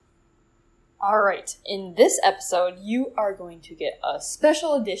All right, in this episode, you are going to get a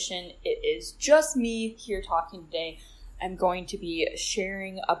special edition. It is just me here talking today. I'm going to be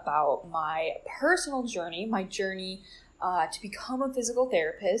sharing about my personal journey, to become a physical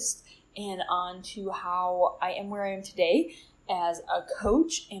therapist, and on to how I am where I am today as a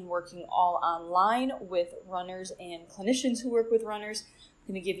coach and working all online with runners and clinicians who work with runners.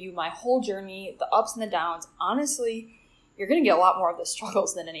 I'm going to give you my whole journey, the ups and the downs. Honestly, you're going to get a lot more of the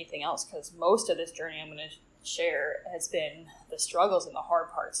struggles than anything else, because most of this journey I'm going to share has been the struggles and the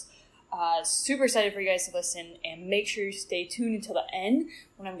hard parts. Super excited for you guys to listen, and make sure you stay tuned until the end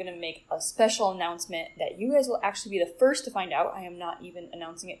when I'm going to make a special announcement that you guys will actually be the first to find out. I am not even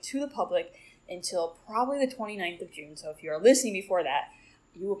announcing it to the public until probably the 29th of June. So if you are listening before that,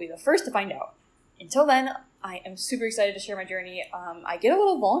 you will be the first to find out. Until then, I am super excited to share my journey. I get a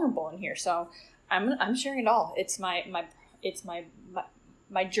little vulnerable in here, so I'm sharing it all. It's my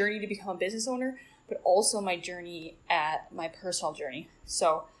journey to become a business owner, but also my journey at my personal journey.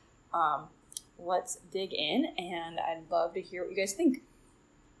 So let's dig in, and I'd love to hear what you guys think.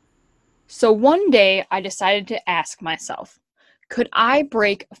 So one day I decided to ask myself, could I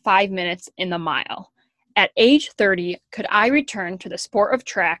break 5 minutes in the mile? At age 30, could I return to the sport of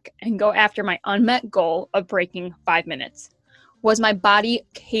track and go after my unmet goal of breaking 5 minutes? Was my body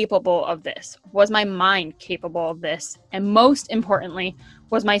capable of this? Was my mind capable of this? And most importantly,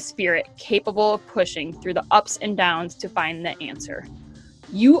 was my spirit capable of pushing through the ups and downs to find the answer?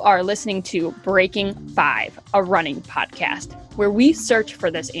 You are listening to Breaking 5, a running podcast, where we search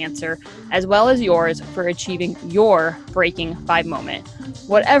for this answer, as well as yours, for achieving your Breaking 5 moment,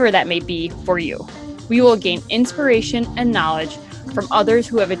 whatever that may be for you. We will gain inspiration and knowledge from others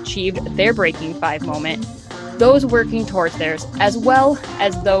who have achieved their Breaking 5 moment, those working towards theirs, as well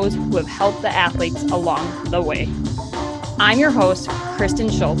as those who have helped the athletes along the way. I'm your host, Kristen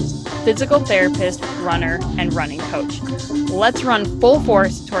Schultz, physical therapist, runner, and running coach. Let's run full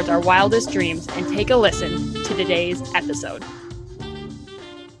force towards our wildest dreams and take a listen to today's episode.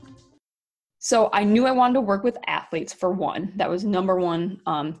 So I knew I wanted to work with athletes for one. That was number one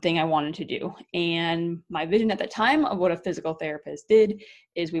thing I wanted to do. And my vision at the time of what a physical therapist did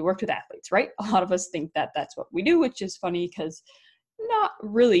is we worked with athletes, right? A lot of us think that that's what we do, which is funny because not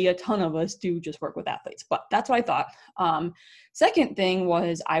really a ton of us do just work with athletes, but that's what I thought. Second thing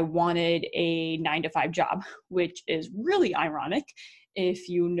was I wanted a 9-to-5 job, which is really ironic if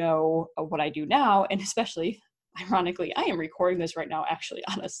you know what I do now, and especially ironically, I am recording this right now actually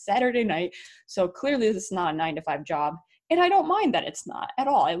on a Saturday night. So clearly this is not a 9-to-5 job. And I don't mind that it's not at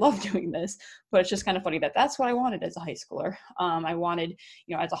all. I love doing this, but it's just kind of funny that that's what I wanted as a high schooler. I wanted,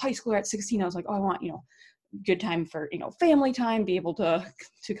 as a high schooler at 16, I was like, oh, I want, good time for, family time, be able to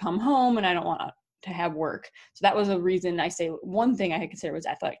come home, and I don't want to have work. So that was a reason. I say one thing I had considered was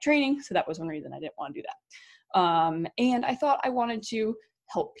athletic training. So that was one reason I didn't want to do that. And I thought I wanted to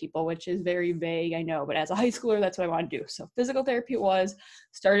help people, which is very vague, I know, but as a high schooler, that's what I want to do. So physical therapy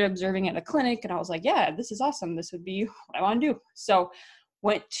started observing at a clinic, and I was like, yeah, this is awesome. This would be what I want to do. So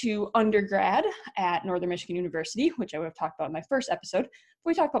went to undergrad at Northern Michigan University, which I would have talked about in my first episode.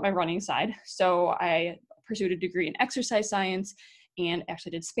 We talked about my running side. So I pursued a degree in exercise science and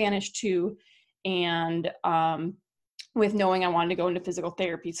actually did Spanish too. And with knowing I wanted to go into physical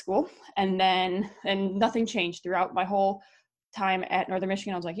therapy school, and nothing changed throughout my whole time at Northern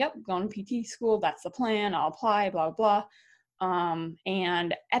Michigan. I was like, yep, going to PT school. That's the plan. I'll apply, blah, blah, blah.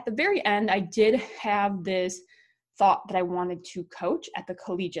 And at the very end, I did have this thought that I wanted to coach at the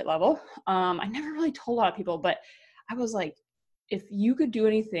collegiate level. I never really told a lot of people, but I was like, if you could do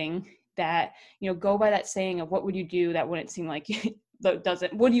anything that, go by that saying of what would you do that wouldn't seem like what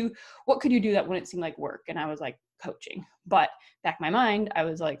could you do that wouldn't seem like work? And I was like, coaching. But back in my mind, I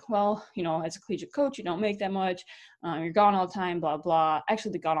was like, well, as a collegiate coach, you don't make that much. You're gone all the time, blah, blah.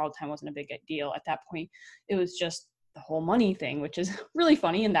 Actually, the gone all the time wasn't a big deal at that point. It was just the whole money thing, which is really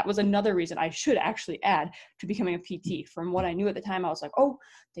funny. And that was another reason I should actually add to becoming a PT. From what I knew at the time, I was like, oh,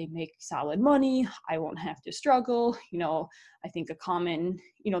 they make solid money. I won't have to struggle. I think a common,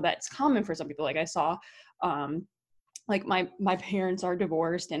 that's common for some people. Like I saw, like my parents are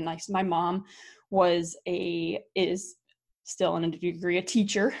divorced, and my mom is still in a degree a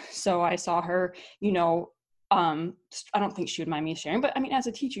teacher. So I saw her, I don't think she would mind me sharing, but I mean, as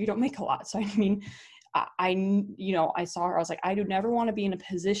a teacher, you don't make a lot. So I mean, I saw her, I was like, I do never want to be in a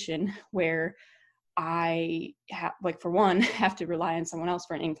position where I have, like, for one, have to rely on someone else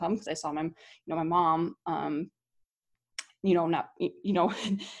for an income. Cause I saw my mom, not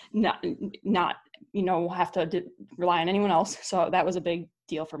have to rely on anyone else. So that was a big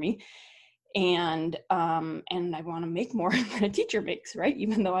deal for me. And I want to make more than a teacher makes, right?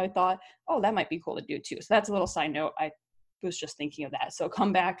 Even though I thought, oh, that might be cool to do too. So that's a little side note. I was just thinking of that. So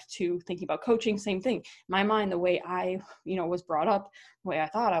come back to thinking about coaching, same thing. My mind, the way I, was brought up, the way I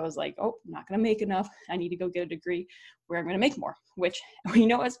thought, I was like, oh, I'm not going to make enough. I need to go get a degree where I'm going to make more, which we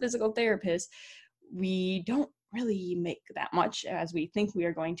know as physical therapists, we don't really make that much as we think we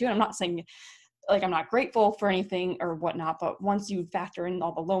are going to. And I'm not saying like I'm not grateful for anything or whatnot, but once you factor in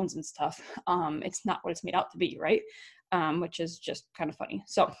all the loans and stuff, it's not what it's made out to be, right? Which is just kind of funny.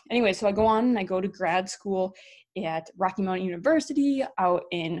 So anyway, so I go on and I go to grad school at Rocky Mountain University of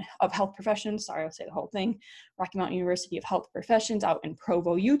Health Professions. Sorry, I'll say the whole thing. Rocky Mountain University of Health Professions out in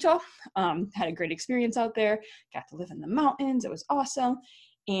Provo, Utah. Had a great experience out there. Got to live in the mountains. It was awesome.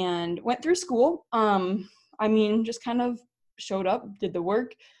 And went through school. Just kind of showed up, did the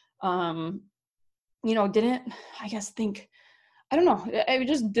work. Didn't, I guess, I don't know. I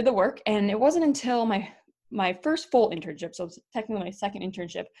just did the work. And it wasn't until my first full internship, so it's technically my second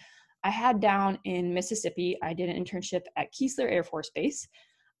internship, I had down in Mississippi. I did an internship at Keesler Air Force Base.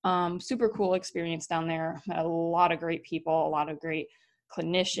 Super cool experience down there. Met a lot of great people, a lot of great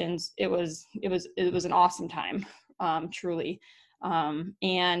clinicians. It was an awesome time, truly.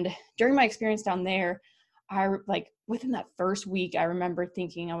 And during my experience down there, within that first week, I remember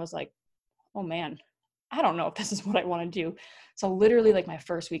thinking, I was like, oh man, I don't know if this is what I want to do. So literally my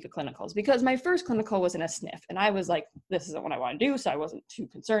first week of clinicals, because my first clinical was in a SNF and I was like, this isn't what I want to do. So I wasn't too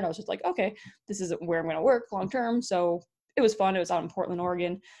concerned. I was just like, okay, this isn't where I'm going to work long-term. So it was fun. It was out in Portland,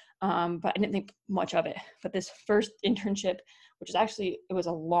 Oregon. But I didn't think much of it. But this first internship, it was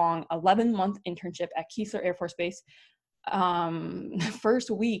a long 11-month internship at Keesler Air Force Base. The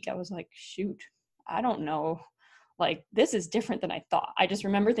first week I was like, shoot, I don't know. This is different than I thought. I just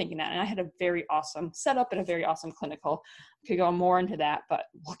remember thinking that, and I had a very awesome setup and a very awesome clinical. I could go more into that, but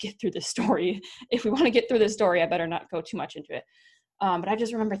we'll get through the story. If we want to get through this story, I better not go too much into it. But I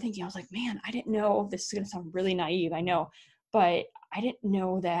just remember thinking, I was like, man, I didn't know, this is going to sound really naive, I know, but I didn't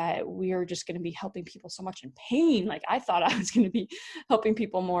know that we are just going to be helping people so much in pain. I thought I was going to be helping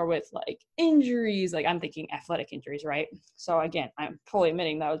people more with injuries. I'm thinking athletic injuries, right? So again, I'm fully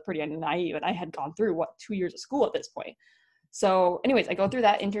admitting that I was pretty naive and I had gone through 2 years of school at this point. So anyways, I go through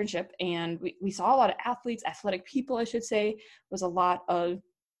that internship and we saw a lot of athletes, athletic people, I should say. There was a lot of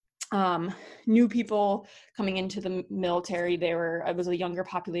new people coming into the military. I was a younger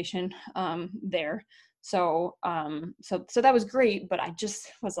population there. So that was great, but I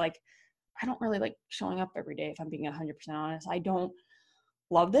just was like, I don't really like showing up every day, if I'm being 100% honest. I don't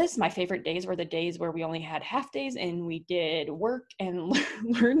love this. My favorite days were the days where we only had half days and we did work and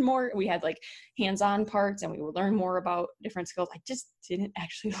learn more. We had hands-on parts and we would learn more about different skills. I just didn't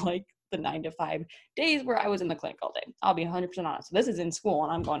actually like the 9 to 5 days where I was in the clinic all day. I'll be 100% honest. So this is in school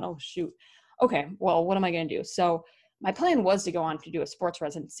and I'm going, oh shoot. Okay, well, what am I going to do? So my plan was to go on to do a sports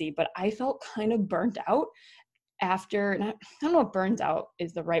residency, but I felt kind of burnt out after, and I don't know if burnt out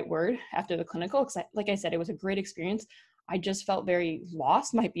is the right word after the clinical, because like I said, it was a great experience. I just felt very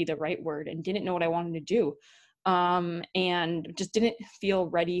lost, might be the right word, and didn't know what I wanted to do. And just didn't feel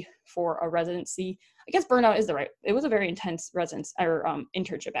ready for a residency. I guess burnout is it was a very intense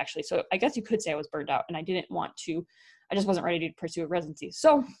internship actually. So I guess you could say I was burned out and I just wasn't ready to pursue a residency.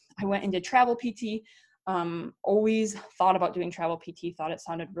 So I went and did travel PT. Always thought about doing travel PT, thought it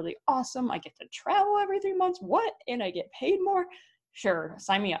sounded really awesome. I get to travel every 3 months. What? And I get paid more? Sure,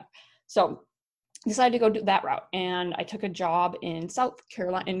 sign me up. So decided to go do that route. And I took a job in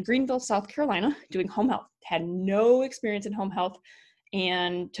Greenville, South Carolina, doing home health. Had no experience in home health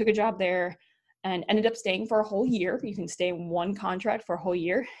and took a job there and ended up staying for a whole year. You can stay in one contract for a whole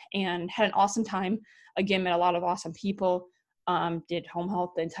year and had an awesome time. Again, met a lot of awesome people. Did home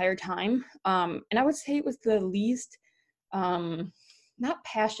health the entire time. And I would say it was the least, not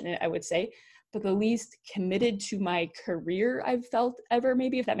passionate, I would say, but the least committed to my career I've felt ever,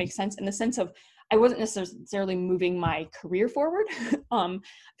 maybe, if that makes sense, in the sense of I wasn't necessarily moving my career forward. I feel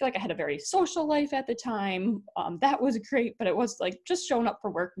like I had a very social life at the time. That was great, but it was just showing up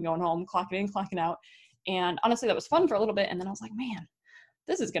for work and going home, clocking in, clocking out. And honestly, that was fun for a little bit. And then I was like, man,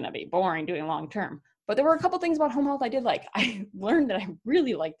 this is going to be boring doing long term. But there were a couple things about home health I did like. I learned that I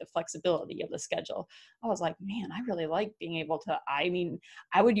really liked the flexibility of the schedule. I was like, man, I really like being able to,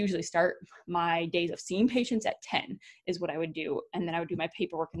 I would usually start my days of seeing patients at 10 is what I would do. And then I would do my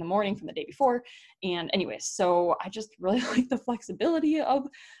paperwork in the morning from the day before. And anyways, so I just really like the flexibility of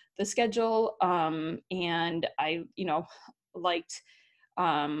the schedule. And I, liked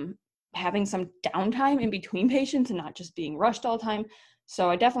having some downtime in between patients and not just being rushed all the time. So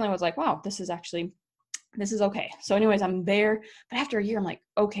I definitely was like, wow, this is actually this is okay. So anyways, I'm there, but after a year, I'm like,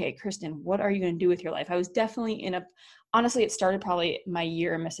 okay, Kristen, what are you going to do with your life? I was definitely honestly, it started probably my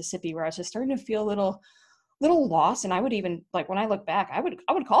year in Mississippi where I was just starting to feel a little lost. And I would even, like, when I look back, I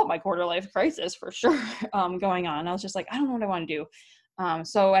would call it my quarter life crisis for sure, going on. I was just like, I don't know what I want to do.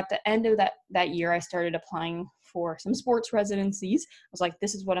 So at the end of that year, I started applying for some sports residencies. I was like,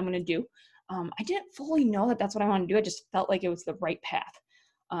 this is what I'm going to do. I didn't fully know that that's what I wanted to do. I just felt like it was the right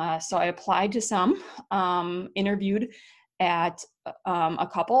path. So I applied to some, interviewed at a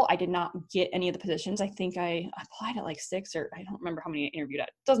couple. I did not get any of the positions. I think I applied at like 6, or I don't remember how many I interviewed at.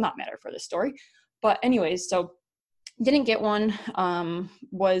 It does not matter for this story. But anyways, so didn't get one.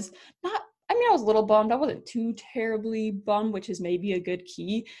 Was not, I mean, I was a little bummed. I wasn't too terribly bummed, which is maybe a good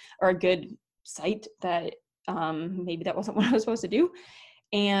key or a good site that maybe that wasn't what I was supposed to do.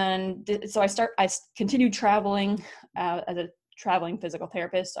 And so I continued traveling as a traveling physical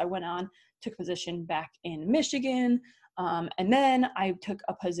therapist. I went on, took a position back in Michigan. And then I took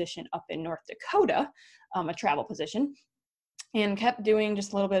a position up in North Dakota, a travel position, and kept doing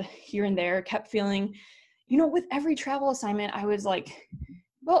just a little bit here and there, kept feeling, with every travel assignment, I was like,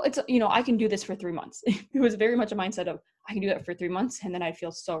 well, it's, I can do this for 3 months. It was very much a mindset of, I can do that for 3 months, and then I'd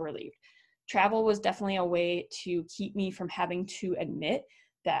feel so relieved. Travel was definitely a way to keep me from having to admit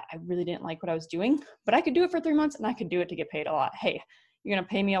that I really didn't like what I was doing, but I could do it for 3 months and I could do it to get paid a lot. Hey, you're going to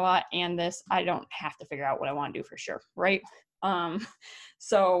pay me a lot, and this, I don't have to figure out what I want to do for sure. Right.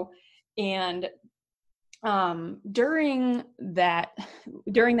 So, and during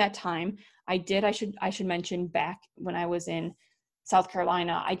that time, I should mention, back when I was in South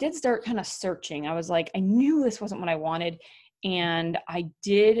Carolina, I did start kind of searching. I was like, I knew this wasn't what I wanted. And I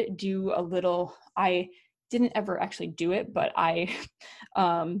did do I didn't ever actually do it, but I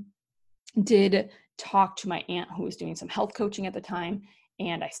did talk to my aunt who was doing some health coaching at the time.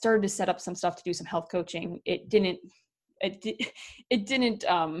 And I started to set up some stuff to do some health coaching. It didn't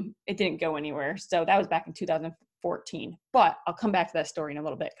go anywhere. So that was back in 2014, but I'll come back to that story in a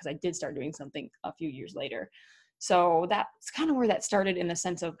little bit, because I did start doing something a few years later. So that's kind of where that started, in the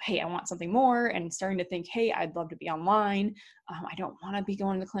sense of, hey, I want something more, and starting to think, hey, I'd love to be online. I don't want to be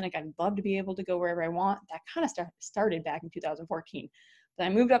going to the clinic. I'd love to be able to go wherever I want. That kind of started back in 2014. Then I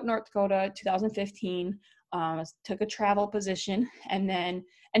moved up North Dakota 2015, took a travel position, and then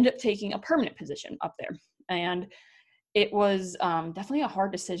ended up taking a permanent position up there. And it was definitely a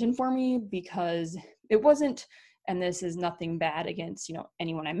hard decision for me, because it wasn't, and this is nothing bad against,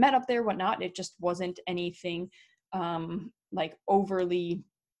 anyone I met up there, whatnot. It just wasn't anything like overly,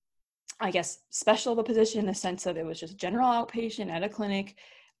 I guess, special of a position, in the sense of it was just general outpatient at a clinic.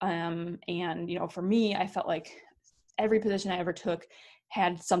 And, for me, I felt like every position I ever took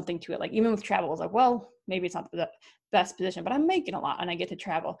had something to it. Like, even with travel, I was like, well, maybe it's not the best position, but I'm making a lot and I get to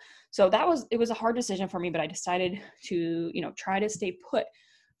travel. So it was a hard decision for me, but I decided to, try to stay put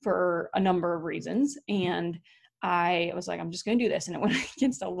for a number of reasons. And I was like, I'm just going to do this. And it went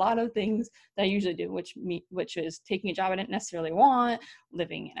against a lot of things that I usually do, which is taking a job I didn't necessarily want,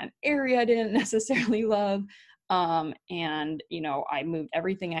 living in an area I didn't necessarily love. And, I moved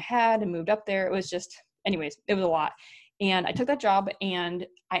everything I had and moved up there. It was just, anyways, it was a lot. And I took that job, and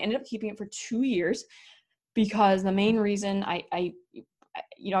I ended up keeping it for 2 years, because the main reason I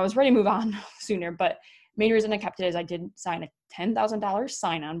was ready to move on sooner, but main reason I kept it is I did sign a $10,000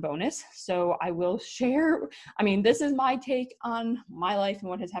 sign-on bonus. So I will share, this is my take on my life and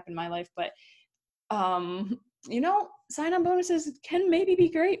what has happened in my life, but, sign-on bonuses can maybe be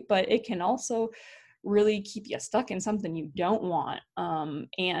great, but it can also really keep you stuck in something you don't want.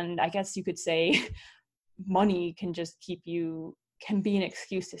 And I guess you could say money can be an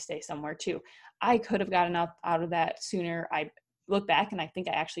excuse to stay somewhere too. I could have gotten out of that sooner. I look back and I think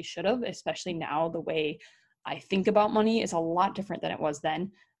I actually should have, especially now the way I think about money is a lot different than it was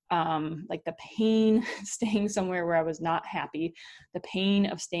then. Like the pain staying somewhere where I was not happy, the pain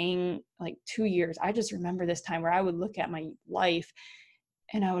of staying like 2 years. I just remember this time where I would look at my life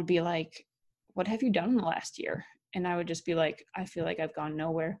and I would be like, what have you done in the last year? And I would just be like, I feel like I've gone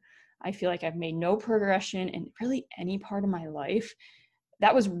nowhere. I feel like I've made no progression in really any part of my life.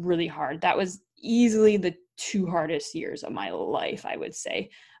 That was really hard. That was easily the 2 hardest years of my life, I would say.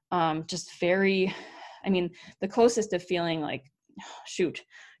 Just very, the closest to feeling like, shoot,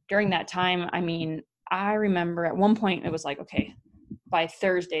 during that time, I remember at one point it was like, okay, by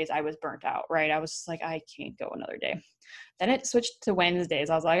Thursdays I was burnt out, right? I was just like, I can't go another day. Then it switched to Wednesdays.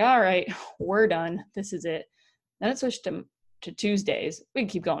 I was like, all right, we're done. This is it. Then it switched to Tuesdays. We can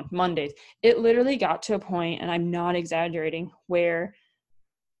keep going. Mondays. It literally got to a point, and I'm not exaggerating, where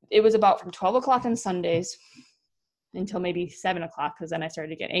it was about from 12 o'clock on Sundays until maybe 7 o'clock, because then I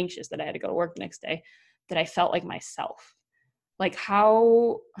started to get anxious that I had to go to work the next day. that I felt like myself. Like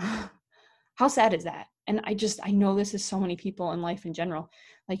how sad is that? And I know this is so many people in life in general.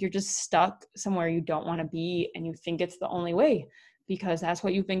 Like you're just stuck somewhere you don't want to be and you think it's the only way because that's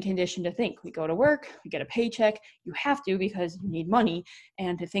what you've been conditioned to think. We go to work, we get a paycheck, you have to because you need money,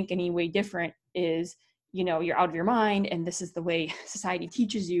 and to think any way different is, you're out of your mind, and this is the way society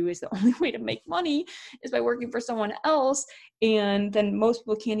teaches you is the only way to make money is by working for someone else. And then most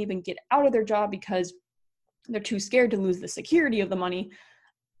people can't even get out of their job because they're too scared to lose the security of the money.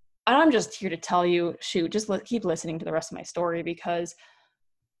 And I'm just here to tell you, keep listening to the rest of my story because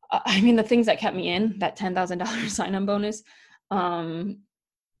the things that kept me in, that $10,000 sign-on bonus,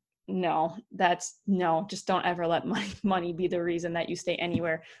 just don't ever let money be the reason that you stay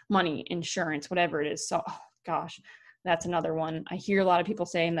anywhere. Money, insurance, whatever it is. So, gosh, that's another one. I hear a lot of people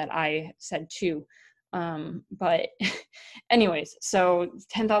saying that I said too. But anyways, so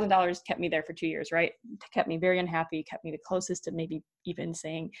 $10,000 kept me there for 2 years, right? Kept me very unhappy, kept me the closest to maybe even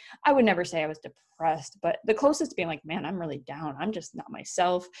saying, I would never say I was depressed, but the closest to being like, man, I'm really down. I'm just not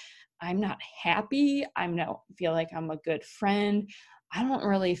myself. I'm not happy. I don't feel like I'm a good friend. I don't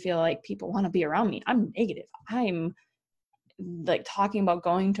really feel like people want to be around me. I'm negative. I'm like talking about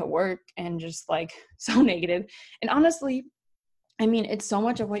going to work and just like so negative. And honestly, it's so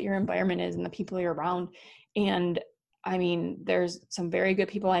much of what your environment is and the people you're around. And there's some very good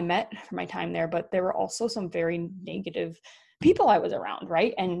people I met for my time there, but there were also some very negative people I was around,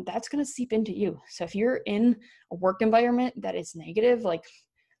 right? And that's going to seep into you. So if you're in a work environment that is negative, like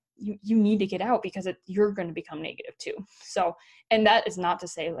you need to get out because you're going to become negative too. So, and that is not to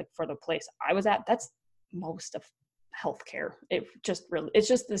say like for the place I was at, that's most of healthcare. It's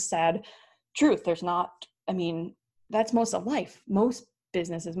just the sad truth. That's most of life. Most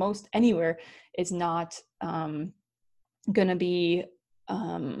businesses, most anywhere is not going to be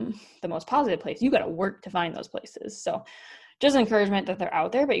the most positive place. You got to work to find those places. So just encouragement that they're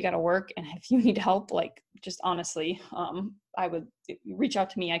out there, but you got to work. And if you need help, like just honestly, I would reach out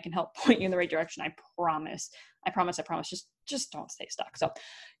to me. I can help point you in the right direction. I promise. Just don't stay stuck. So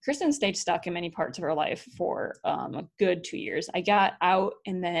Kristen stayed stuck in many parts of her life for a good 2 years. I got out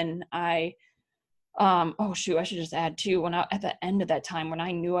and then I should just add too, at the end of that time, when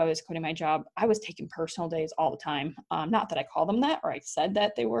I knew I was quitting my job, I was taking personal days all the time. Not that I called them that, or I said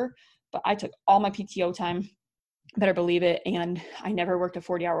that they were, but I took all my PTO time, better believe it. And I never worked a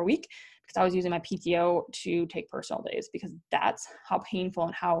 40-hour week because I was using my PTO to take personal days because that's how painful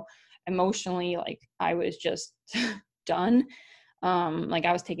and how emotionally, like I was just done. Like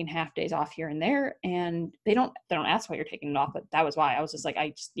I was taking half days off here and there, and they don't ask why you're taking it off, but that was why I was just like,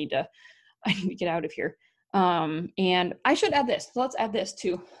 I need to get out of here. And I should add this. So let's add this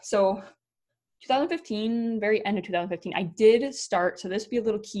too. So 2015, very end of 2015, I did start. So this would be a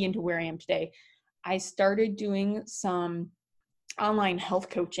little key into where I am today. I started doing some online health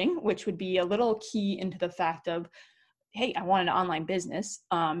coaching, which would be a little key into the fact of, hey, I want an online business.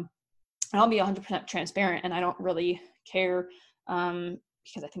 And I'll be 100% transparent, and I don't really care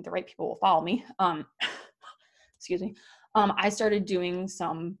because I think the right people will follow me. Excuse me. I started doing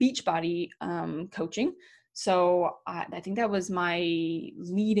some Beachbody coaching. So I think that was my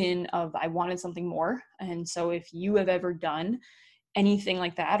lead-in of I wanted something more. And so if you have ever done anything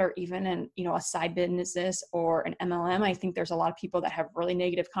like that, or even a side business or an MLM, I think there's a lot of people that have really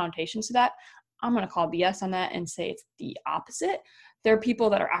negative connotations to that. I'm going to call BS on that and say it's the opposite. There are people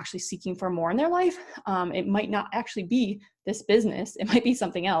that are actually seeking for more in their life. It might not actually be this business. It might be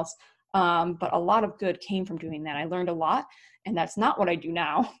something else. But a lot of good came from doing that. I learned a lot, and that's not what I do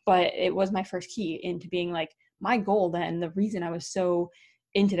now, but it was my first key into being like my goal then. The reason I was so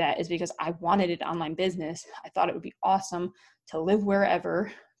into that is because I wanted an online business. I thought it would be awesome to live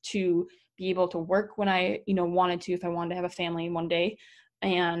wherever, to be able to work when I, wanted to, if I wanted to have a family one day,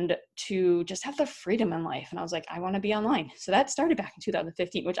 and to just have the freedom in life. And I was like, I want to be online. So that started back in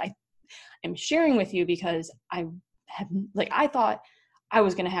 2015, which I am sharing with you because I thought I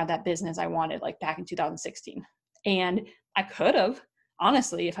was going to have that business I wanted like back in 2016. And I could have,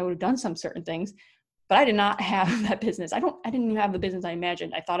 honestly, if I would have done some certain things, but I did not have that business. I didn't even have the business I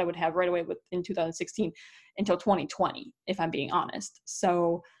imagined. I thought I would have right away in 2016 until 2020, if I'm being honest.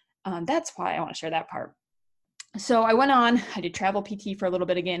 So that's why I want to share that part. So I went on, I did travel PT for a little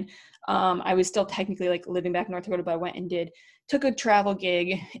bit again. I was still technically like living back in North Dakota, but I went and took a travel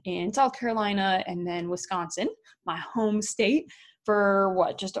gig in South Carolina and then Wisconsin, my home state,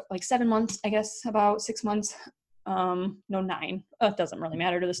 for just like 7 months, I guess, about 6 months. No, 9. It doesn't really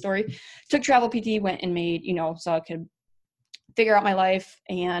matter to the story. Took travel PT, went and made, so I could figure out my life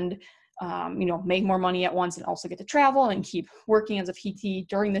and, make more money at once and also get to travel and keep working as a PT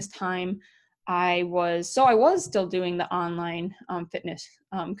during this time. I was still doing the online fitness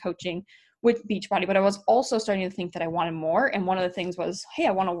coaching with Beachbody, but I was also starting to think that I wanted more. And one of the things was, hey,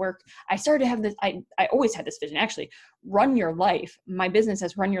 I want to work. I started to have this, I always had this vision, actually. Run Your Life. My business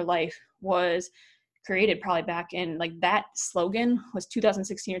as Run Your Life was created probably back in, like, that slogan was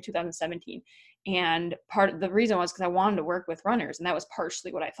 2016 or 2017. And part of the reason was because I wanted to work with runners. And that was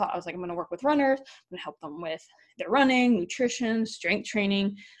partially what I thought. I was like, I'm going to work with runners. I'm going to help them with their running, nutrition, strength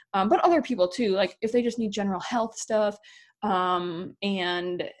training, but other people too. Like if they just need general health stuff,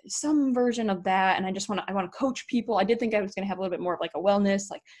 and some version of that. And I want to coach people. I did think I was going to have a little bit more of like a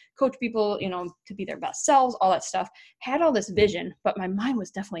wellness, like coach people, to be their best selves, all that stuff. Had all this vision, but my mind was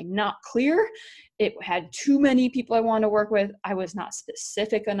definitely not clear. It had too many people I wanted to work with. I was not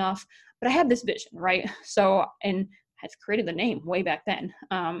specific enough, but I had this vision, right? So, and I've created the name way back then.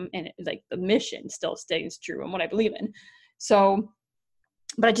 And like the mission still stays true and what I believe in. So,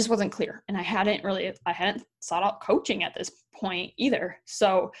 but I just wasn't clear, and I hadn't sought out coaching at this point either.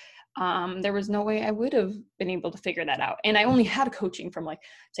 So there was no way I would have been able to figure that out. And I only had coaching from, like,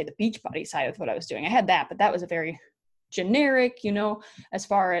 say, the Beachbody side of what I was doing. I had that, but that was a very generic, as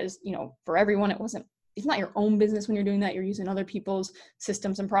far as, for everyone. It's not your own business when you're doing that. You're using other people's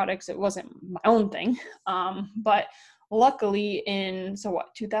systems and products. It wasn't my own thing. But luckily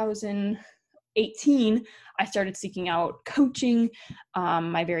 2018, I started seeking out coaching.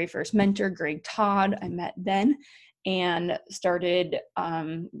 My very first mentor, Greg Todd, I met then, and started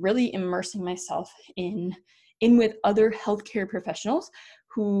really immersing myself in with other healthcare professionals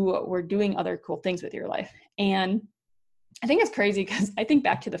who were doing other cool things with your life. And I think it's crazy because I think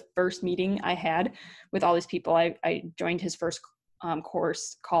back to the first meeting I had with all these people. I joined his first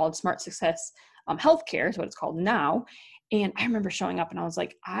course called Smart Success Healthcare, is what it's called now. And I remember showing up and I was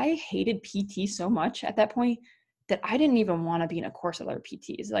like, I hated PT so much at that point that I didn't even want to be in a course with other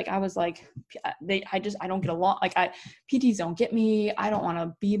PTs. Like, I was like, I don't get along. Like, PTs don't get me. I don't want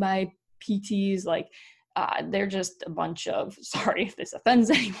to be by PTs. Like, they're just a bunch of, sorry if this offends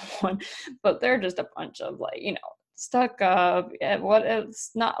anyone, but they're just a bunch of, like, stuck up. What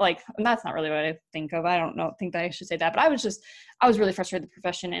it's not like, that's not really what I think of. I don't think that I should say that, but I was really frustrated with the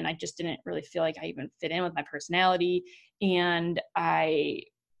profession, and I just didn't really feel like I even fit in with my personality. And I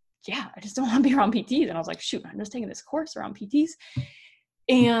just don't want to be around PTs. And I was like, shoot, I'm just taking this course around PTs.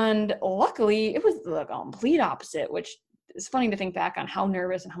 And luckily it was the complete opposite, which is funny to think back on how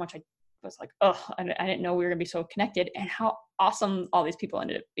nervous and how much I was like, I didn't know we were gonna be so connected, and how awesome all these people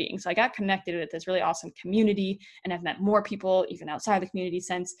ended up being. So I got connected with this really awesome community, and I've met more people even outside the community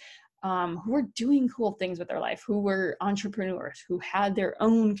since, who were doing cool things with their life, who were entrepreneurs, who had their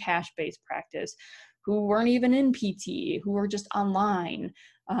own cash-based practice, who weren't even in PT, who were just online,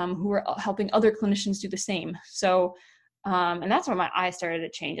 who were helping other clinicians do the same. So, and that's when my eyes started to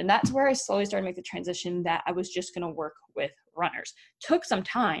change. And that's where I slowly started to make the transition that I was just going to work with runners. Took some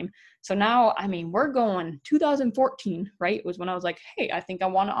time. So now, we're going 2014, right? Was when I was like, hey, I think I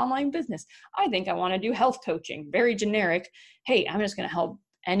want an online business. I think I want to do health coaching. Very generic. Hey, I'm just going to help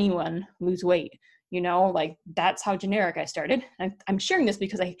anyone lose weight. Like, that's how generic I started. I'm sharing this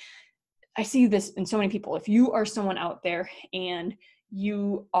because I see this in so many people. If you are someone out there and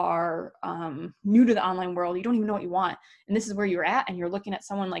you are new to the online world, you don't even know what you want, and this is where you're at, and you're looking at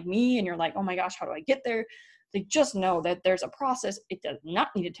someone like me and you're like, oh my gosh, how do I get there? They just know that there's a process. It does not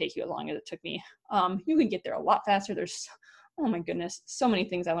need to take you as long as it took me. You can get there a lot faster. There's, oh my goodness, so many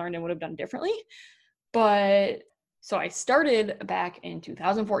things I learned and would have done differently. But so I started back in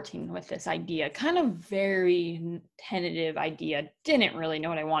 2014 with this idea, kind of very tentative idea. Didn't really know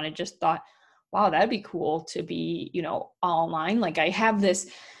what I wanted. Just thought, wow, that'd be cool to be, online. Like, I have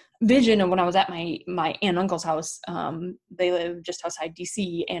this vision of when I was at my aunt and uncle's house. They live just outside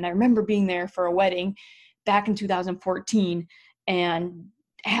DC. And I remember being there for a wedding back in 2014 and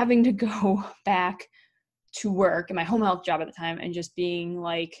having to go back to work in my home health job at the time, and just being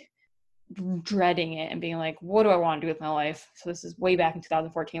like, dreading it and being like, what do I want to do with my life? So this is way back in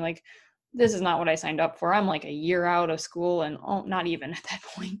 2014. Like, this is not what I signed up for. I'm like a year out of school, and not even at that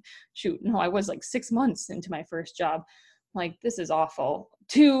point. Shoot, no, I was like 6 months into my first job. Like, this is awful.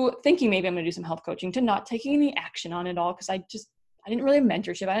 To thinking maybe I'm going to do some health coaching, to not taking any action on it all, because I didn't really have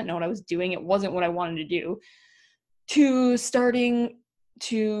mentorship. I didn't know what I was doing. It wasn't what I wanted to do. To starting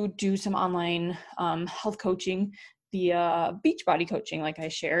to do some online health coaching via Beachbody coaching, like I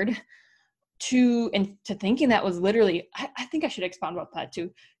shared, to thinking that was literally, I think I should expound about that too.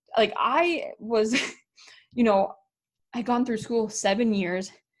 Like, I was, I'd gone through school 7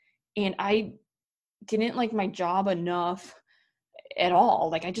 years, and I didn't like my job enough at all.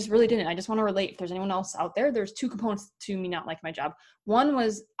 Like, I just really didn't. I just want to relate. If there's anyone else out there, there's two components to me not liking my job. One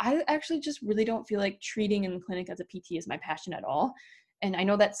was I actually just really don't feel like treating in the clinic as a PT is my passion at all. And I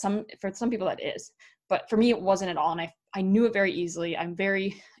know that for some people that is, but for me, it wasn't at all. And I knew it very easily. I'm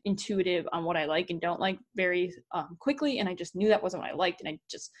very intuitive on what I like and don't like very quickly. And I just knew that wasn't what I liked. And I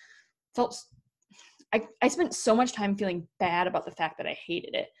just felt, I spent so much time feeling bad about the fact that I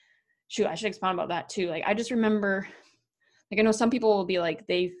hated it. Shoot, I should expound about that too. Like, I just remember, like, I know some people will be like,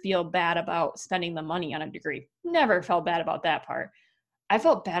 they feel bad about spending the money on a degree. Never felt bad about that part. I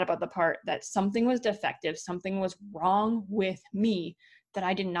felt bad about the part that something was defective, something was wrong with me, that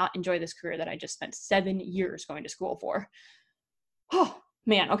I did not enjoy this career that I just spent 7 years going to school for. Oh,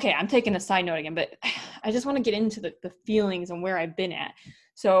 man. Okay, I'm taking a side note again, but I just want to get into the feelings and where I've been at.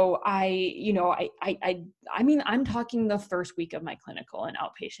 So I mean, I'm talking the first week of my clinical and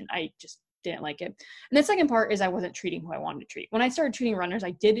outpatient. I just didn't like it. And the second part is I wasn't treating who I wanted to treat. When I started treating runners,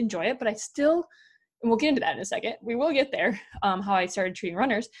 I did enjoy it, but I still, and we'll get into that in a second. We will get there, how I started treating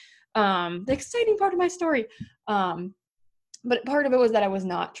runners. The exciting part of my story. But part of it was that I was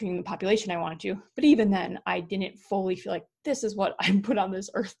not treating the population I wanted to. But even then, I didn't fully feel like this is what I'm put on this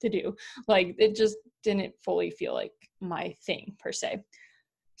earth to do. Like, it just didn't fully feel like my thing per se.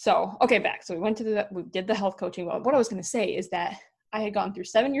 So, okay, back. So we did the health coaching. Well, what I was going to say is that I had gone through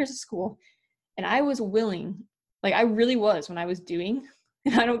 7 years of school, and I was willing, like, I really was when I was doing,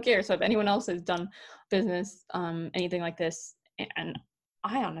 and I don't care. So if anyone else has done business, anything like this, and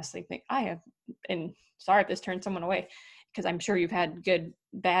I honestly think I have, and sorry if this turns someone away, because I'm sure you've had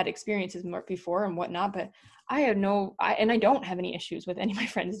bad experiences before and whatnot, but I don't have any issues with any of my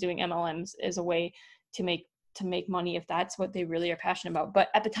friends doing MLMs as a way to make money if that's what they really are passionate about. But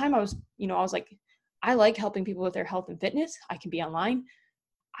at the time I was like, I like helping people with their health and fitness. I can be online.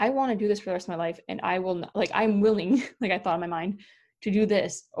 I want to do this for the rest of my life. And I will not, like, I'm willing, like I thought in my mind, to do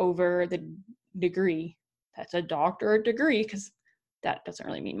this over the degree. That's a doctorate degree, because that doesn't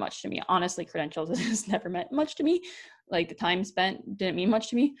really mean much to me. Honestly, credentials has never meant much to me. Like, the time spent didn't mean much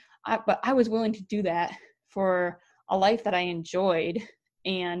to me. But I was willing to do that for a life that I enjoyed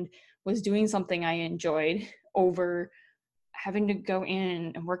and was doing something I enjoyed over having to go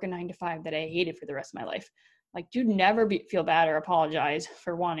in and work a 9 to 5 that I hated for the rest of my life. Like, do never feel bad or apologize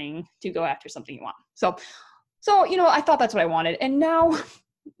for wanting to go after something you want. So, I thought that's what I wanted. And now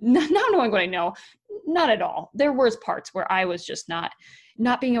knowing what I know, not at all. There was parts where I was just not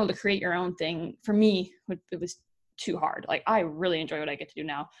being able to create your own thing. For me, it was too hard. Like, I really enjoy what I get to do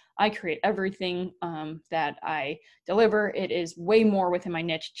now. I create everything that I deliver. It is way more within my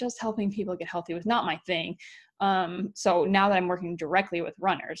niche. Just helping people get healthy was not my thing. So now that I'm working directly with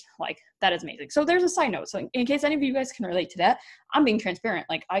runners, like, that is amazing. So there's a side note. So in case any of you guys can relate to that, I'm being transparent.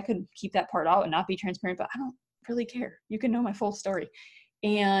 Like, I could keep that part out and not be transparent, but I don't really care. You can know my full story.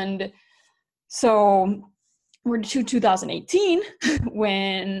 And so we're to 2018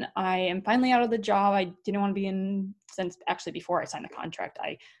 when I am finally out of the job I didn't want to be in. Since actually before I signed the contract,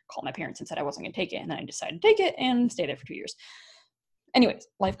 I called my parents and said I wasn't going to take it. And then I decided to take it and stayed there for 2 years. Anyways,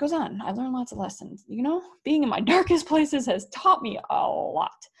 life goes on. I learned lots of lessons. Being in my darkest places has taught me a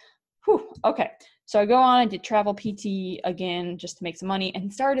lot. Whew. Okay. So I go on, I did travel PT again, just to make some money,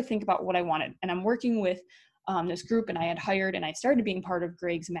 and started to think about what I wanted. And I'm working with this group, and I had hired, and I started being part of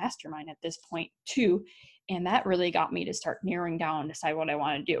Greg's mastermind at this point too. And that really got me to start narrowing down, decide what I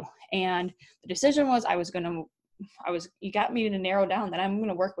want to do. And the decision was you got me to narrow down that I'm going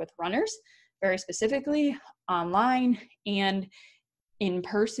to work with runners very specifically, online and in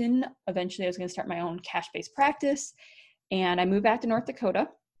person. Eventually I was going to start my own cash-based practice, and I moved back to North Dakota.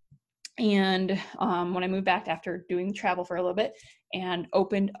 And when I moved back after doing travel for a little bit and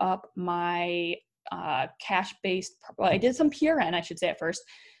opened up my cash-based, I did some PRN, I should say, at first.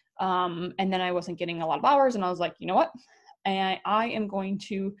 And then I wasn't getting a lot of hours, and I was like, you know what? I am going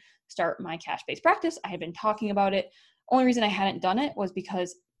to start my cash-based practice. I had been talking about it. Only reason I hadn't done it was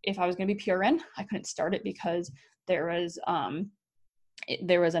because if I was going to be PRN, I couldn't start it because there was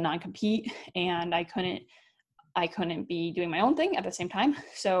a non-compete, and I couldn't be doing my own thing at the same time.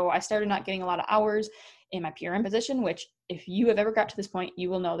 So I started not getting a lot of hours in my PRN position, which, if you have ever got to this point, you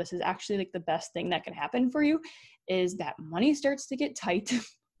will know this is actually like the best thing that can happen for you, is that money starts to get tight,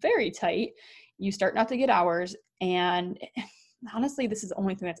 very tight. You start not to get hours. And honestly, this is the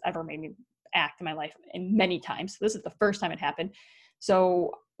only thing that's ever made me act in my life, and many times. This is the first time it happened.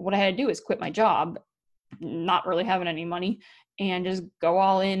 So what I had to do is quit my job, not really having any money, and just go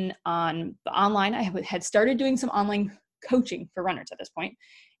all in on the online. I had started doing some online coaching for runners at this point,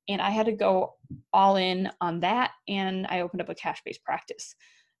 and I had to go all in on that, and I opened up a cash-based practice.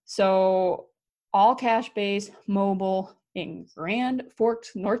 So all cash-based, mobile, in Grand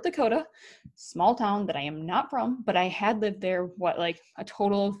Forks, North Dakota, small town that I am not from, but I had lived there, like a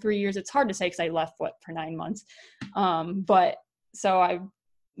total of 3 years. It's hard to say because I left, for 9 months. But so I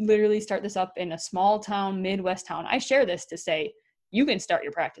literally start this up in a small town, Midwest town. I share this to say, you can start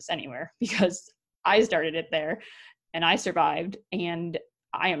your practice anywhere because I started it there and I survived, and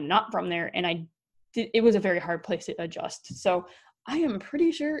I am not from there. And it was a very hard place to adjust. So I am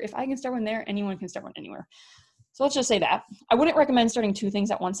pretty sure if I can start one there, anyone can start one anywhere. So let's just say that. I wouldn't recommend starting 2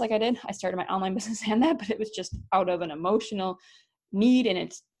 things at once like I did. I started my online business and that, but it was just out of an emotional need.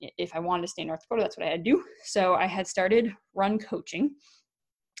 And if I wanted to stay in North Dakota, that's what I had to do. So I had started Run Coaching.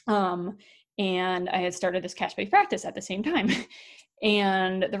 And I had started this cash-based practice at the same time.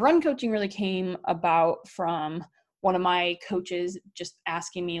 And the Run Coaching really came about from one of my coaches just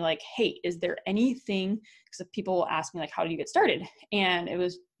asking me like, hey, is there anything, because people will ask me like, how do you get started? And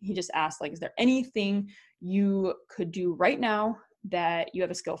he just asked like, is there anything you could do right now that you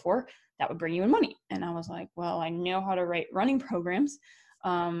have a skill for that would bring you in money? And I was like, well, I know how to write running programs.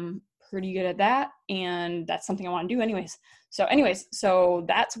 Pretty good at that. And that's something I want to do anyways. So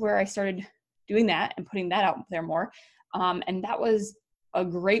that's where I started doing that and putting that out there more. And that was a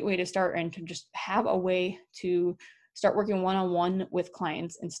great way to start and to just have a way to start working one-on-one with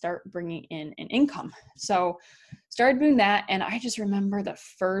clients and start bringing in an income. So started doing that. And I just remember the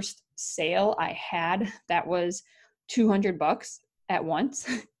first sale I had that was $200 at once.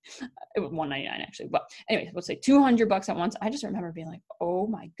 It was $199 actually, but anyways, let's say $200 at once. I just remember being like, oh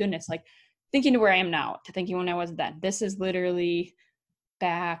my goodness, like thinking to where I am now to thinking when I was then. This is literally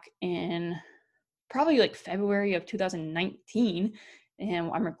back in probably like February of 2019.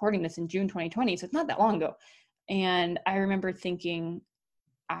 And I'm recording this in June 2020. So it's not that long ago. And I remember thinking,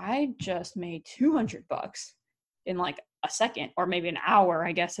 I just made $200 in like a second, or maybe an hour,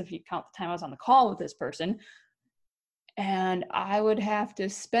 I guess, if you count the time I was on the call with this person. And I would have to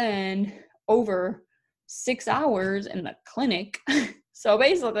spend over 6 hours in the clinic. So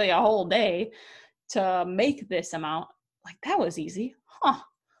basically a whole day to make this amount. Like that was easy.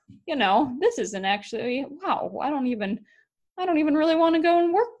 This isn't actually, wow, I don't even really want to go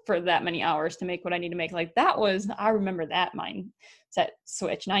and work for that many hours to make what I need to make. Like I remember that mindset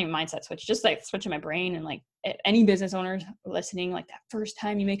switch, not even mindset switch, just like switching my brain. And like any business owners listening, like that first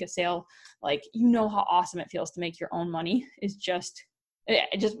time you make a sale, like, how awesome it feels to make your own money is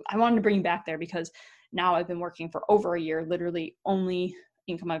I wanted to bring you back there because now I've been working for over a year, literally only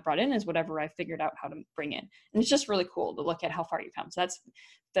income I've brought in is whatever I figured out how to bring in. And it's just really cool to look at how far you come. So that's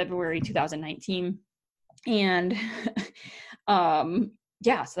February 2019. And so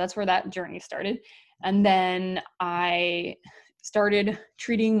that's where that journey started. And then I started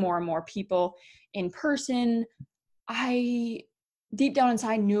treating more and more people in person. I deep down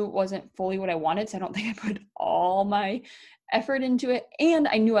inside knew it wasn't fully what I wanted, so I don't think I put all my effort into it. And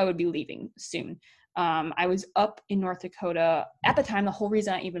I knew I would be leaving soon. I was up in North Dakota at the time. The whole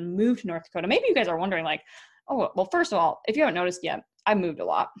reason I even moved to North Dakota, maybe you guys are wondering like, oh, well, first of all, if you haven't noticed yet, I moved a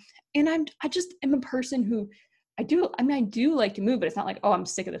lot. And I just am a person who I do like to move, but it's not like, oh, I'm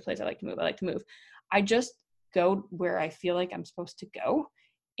sick of this place. I like to move. I like to move. I just go where I feel like I'm supposed to go.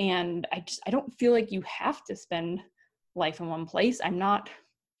 And I don't feel like you have to spend life in one place. I'm not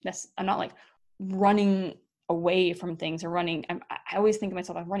like running away from things or running. I always think of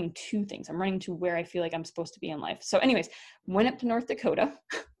myself, I'm running to things. I'm running to where I feel like I'm supposed to be in life. So anyways, went up to North Dakota.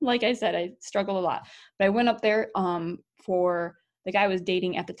 Like I said, I struggled a lot, but I went up there for the guy I was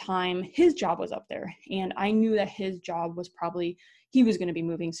dating at the time. His job was up there, and I knew that his job was he was going to be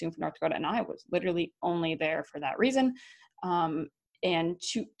moving soon from North Dakota, and I was literally only there for that reason. And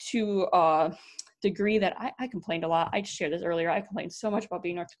to a degree that I complained a lot. I shared this earlier. I complained so much about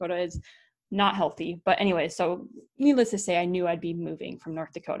being North Dakota is not healthy. But anyway, so needless to say, I knew I'd be moving from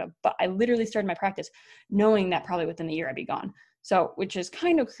North Dakota, but I literally started my practice knowing that probably within the year I'd be gone. So, which is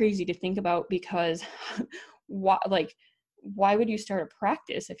kind of crazy to think about because why would you start a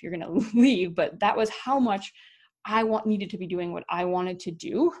practice if you're going to leave? But that was how much I needed to be doing what I wanted to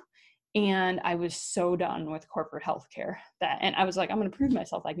do. And I was so done with corporate healthcare and I was like, I'm going to prove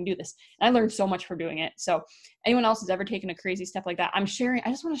myself I can do this. And I learned so much from doing it. So anyone else has ever taken a crazy step like that, I just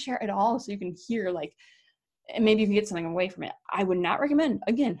want to share it all so you can hear and maybe you can get something away from it. I would not recommend,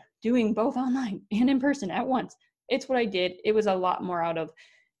 again, doing both online and in person at once. It's what I did. It was a lot more out of,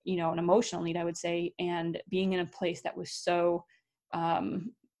 an emotional need, I would say, and being in a place that was so,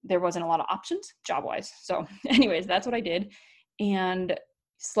 there wasn't a lot of options job-wise. So anyways, that's what I did. And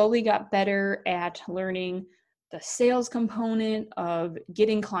slowly got better at learning the sales component of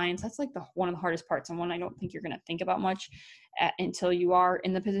getting clients. That's like one of the hardest parts and one I don't think you're going to think about much until you are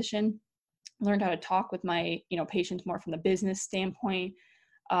in the position. learned how to talk with my, patients more from the business standpoint,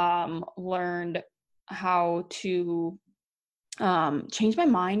 learned how to change my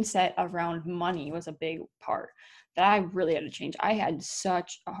mindset around money was a big part that I really had to change. I had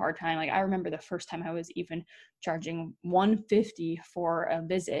such a hard time. Like, I remember the first time I was even charging $150 for a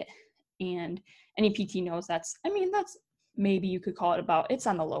visit, and any PT knows that's maybe you could call it it's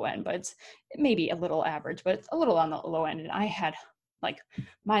on the low end, but it's maybe a little average, but it's a little on the low end. And I had like,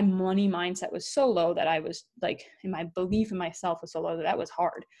 my money mindset was so low that I was like, and my belief in myself was so low that was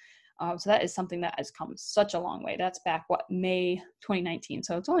hard. So that is something that has come such a long way. That's back, May 2019.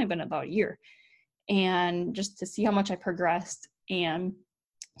 So it's only been about a year. And just to see how much I progressed. And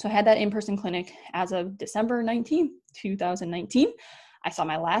so I had that in-person clinic as of December 19th, 2019. I saw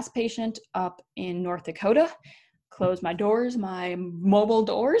my last patient up in North Dakota, closed my doors, my mobile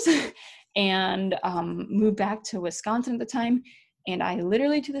doors, and moved back to Wisconsin at the time. And I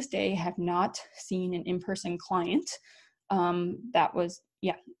literally to this day have not seen an in-person client. That was,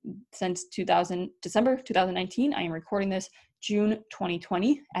 since December 2019. I am recording this June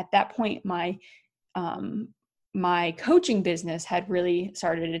 2020. At that point, my coaching business had really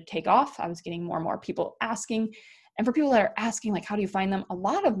started to take off. I was getting more and more people asking. And for people that are asking, like, how do you find them? A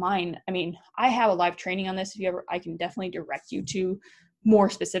lot of mine, I have a live training on this. I can definitely direct you to more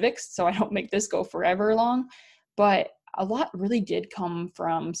specifics, so I don't make this go forever long. But a lot really did come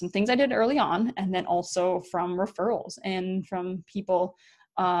from some things I did early on, and then also from referrals and from people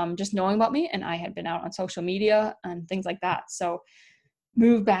just knowing about me. And I had been out on social media and things like that. So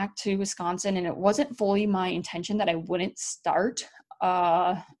moved back to Wisconsin, and it wasn't fully my intention that I wouldn't start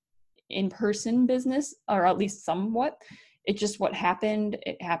in-person business, or at least somewhat. It just what happened.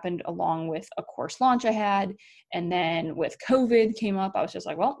 It happened along with a course launch I had. And then with COVID came up, I was just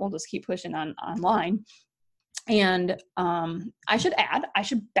like, well, we'll just keep pushing online. And I should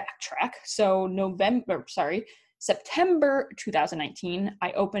backtrack. So September 2019,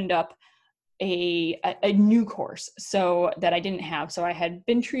 I opened up a new course so that I didn't have. So I had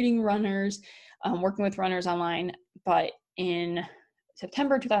been treating runners, working with runners online, but in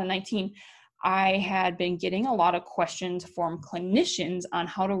September 2019, I had been getting a lot of questions from clinicians on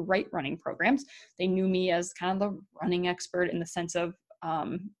how to write running programs. They knew me as kind of the running expert in the sense of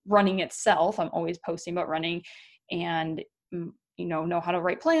running itself. I'm always posting about running and, know how to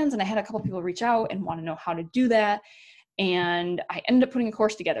write plans. And I had a couple people reach out and want to know how to do that. And I ended up putting a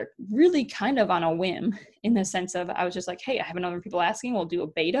course together really kind of on a whim, in the sense of I was just like, hey, I have another people asking, we'll do a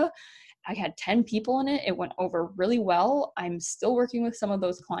beta. I had 10 people in it. It went over really well. I'm still working with some of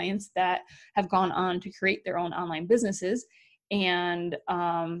those clients that have gone on to create their own online businesses. And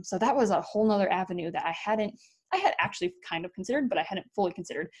so that was a whole nother avenue that I had actually kind of considered, but I hadn't fully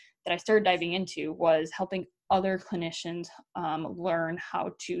considered, that I started diving into, was helping other clinicians learn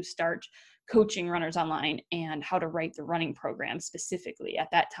how to start coaching runners online, and how to write the running program specifically at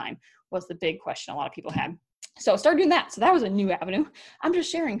that time was the big question a lot of people had. So I started doing that. So that was a new avenue. I'm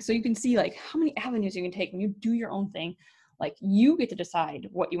just sharing so you can see like how many avenues you can take when you do your own thing. Like, you get to decide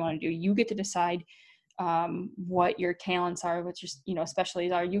what you want to do. You get to decide what your talents are, what your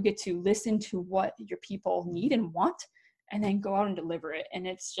specialties are. You get to listen to what your people need and want, and then go out and deliver it. And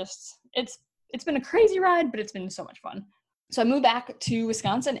it's been a crazy ride, but it's been so much fun. So I moved back to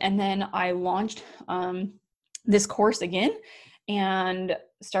Wisconsin, and then I launched this course again and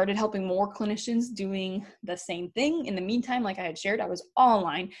started helping more clinicians doing the same thing. In the meantime, like I had shared, I was all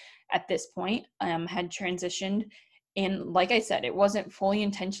online at this point, had transitioned. And like I said, it wasn't fully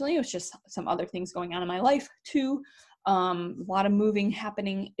intentionally. It was just some other things going on in my life too. A lot of moving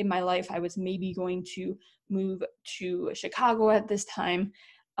happening in my life. I was maybe going to move to Chicago at this time.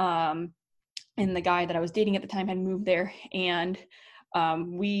 And the guy that I was dating at the time had moved there, and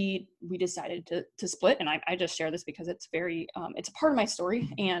we decided to split. And I just share this because it's it's a part of my story,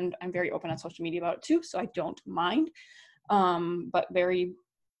 and I'm very open on social media about it too, so I don't mind. But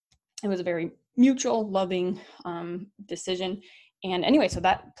it was a very mutual, loving decision. And anyway, so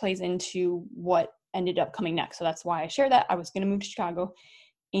that plays into what ended up coming next. So that's why I share that. I was going to move to Chicago,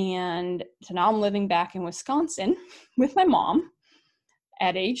 and so now I'm living back in Wisconsin with my mom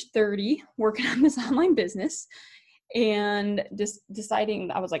at age 30, working on this online business, and just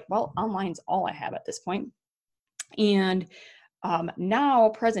deciding, I was like, well, online's all I have at this point. And now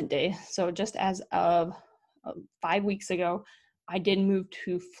present day, so just as of 5 weeks ago, I did move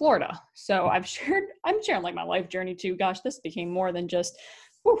to Florida. So I'm sharing like my life journey too. Gosh, this became more than just,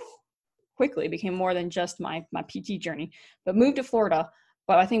 quickly became more than just my PT journey, but moved to Florida.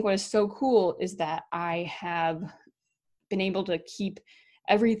 But I think what is so cool is that I have been able to keep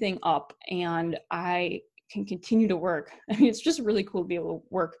everything up, and I can continue to work. It's just really cool to be able to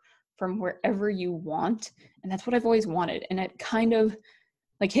work from wherever you want. And that's what I've always wanted. And it kind of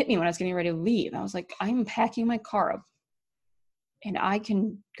like hit me when I was getting ready to leave. I was like, I'm packing my car up and I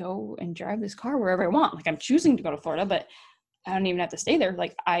can go and drive this car wherever I want. Like I'm choosing to go to Florida, but I don't even have to stay there.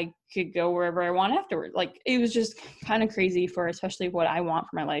 Like I could go wherever I want afterward. Like it was just kind of crazy for especially what I want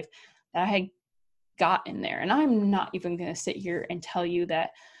for my life that I had gotten there. And I'm not even going to sit here and tell you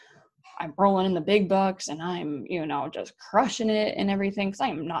that I'm rolling in the big bucks and I'm, just crushing it and everything. Cause I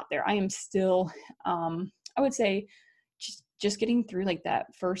am not there. I am still, I would say just getting through like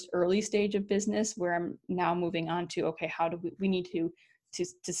that first early stage of business where I'm now moving on to, okay, how do we need to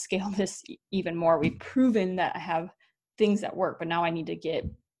scale this even more. We've proven that I have things that work, but now I need to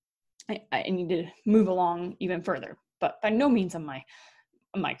I need to move along even further. But by no means am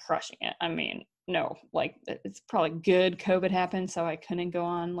I crushing it. I mean, no, like it's probably good COVID happened, so I couldn't go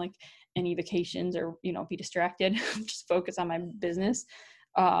on like any vacations or, be distracted, just focus on my business.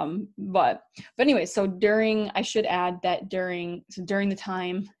 But anyway, so I should add that during the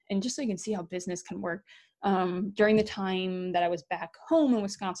time, and just so you can see how business can work, during the time that I was back home in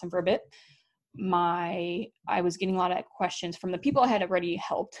Wisconsin for a bit, I was getting a lot of questions from the people I had already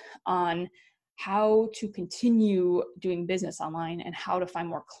helped on how to continue doing business online and how to find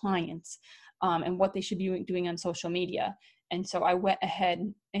more clients, and what they should be doing on social media. And so I went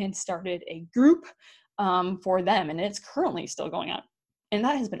ahead and started a group for them, and it's currently still going on. And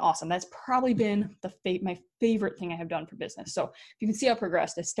that has been awesome. That's probably been my favorite thing I have done for business. So you can see how it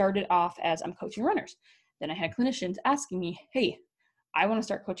progressed. I started off as I'm coaching runners. Then I had clinicians asking me, hey, I want to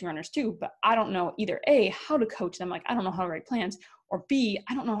start coaching runners too, but I don't know either A, how to coach them. Like, I don't know how to write plans, or B,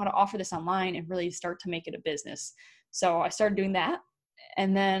 I don't know how to offer this online and really start to make it a business. So I started doing that.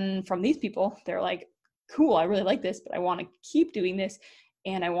 And then from these people, they're like, cool, I really like this, but I want to keep doing this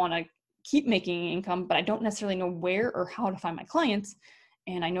and I want to keep making income, but I don't necessarily know where or how to find my clients.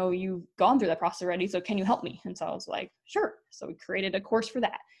 And I know you've gone through that process already, so can you help me? And so I was like, sure. So we created a course for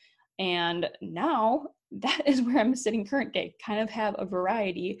that. And now that is where I'm sitting current day, kind of have a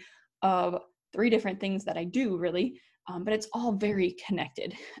variety of 3 different things that I do really, but it's all very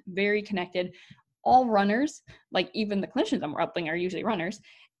connected, all runners, like even the clinicians I'm helping are usually runners,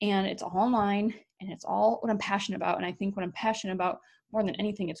 and it's all online and it's all what I'm passionate about. And I think what I'm passionate about more than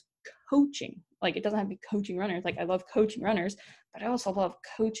anything is coaching. Like it doesn't have to be coaching runners. Like I love coaching runners, but I also love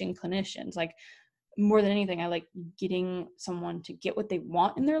coaching clinicians. Like more than anything, I like getting someone to get what they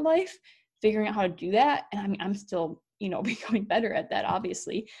want in their life, figuring out how to do that. And I mean, I'm still, becoming better at that,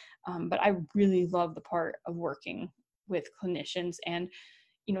 obviously. But I really love the part of working with clinicians and,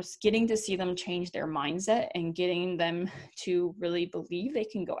 getting to see them change their mindset and getting them to really believe they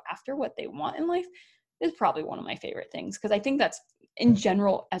can go after what they want in life is probably one of my favorite things. Because I think that's in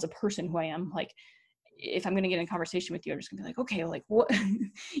general, as a person who I am, like, if I'm going to get in a conversation with you, I'm just gonna be like, okay, like what,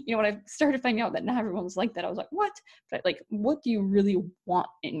 when I started finding out that not everyone was like that, I was like, what? But like, what do you really want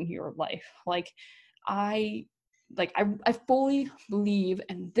in your life? Like, I fully believe,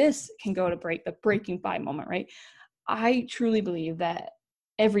 and this can go to the breaking 5 moment, right? I truly believe that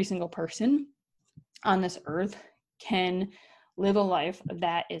every single person on this earth can live a life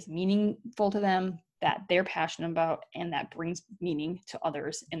that is meaningful to them, that they're passionate about, and that brings meaning to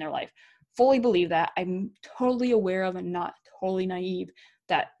others in their life. Fully believe that. I'm totally aware of and not totally naive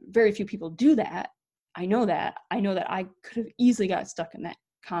that very few people do that. I know that I could have easily got stuck in that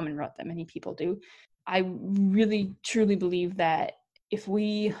common rut that many people do. I really truly believe that if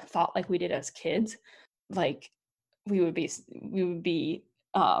we thought like we did as kids, like we wouldn't be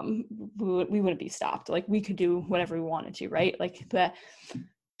stopped. Like we could do whatever we wanted to, right? Like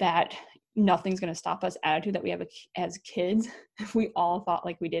that nothing's going to stop us attitude that we have as kids. If we all thought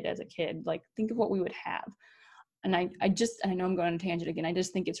like we did as a kid, like think of what we would have. And I know I'm going on a tangent again. I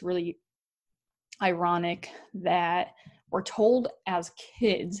just think it's really ironic that we're told as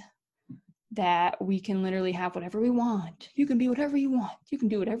kids that we can literally have whatever we want. You can be whatever you want. You can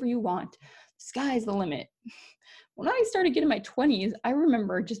do whatever you want. The sky's the limit. When I started getting my 20s, I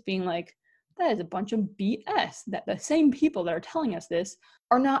remember just being like, that is a bunch of BS, that the same people that are telling us this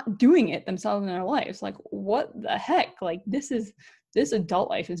are not doing it themselves in their lives. Like, what the heck? Like, this adult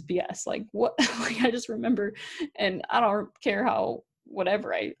life is BS. Like, what? Like, I just remember, and I don't care how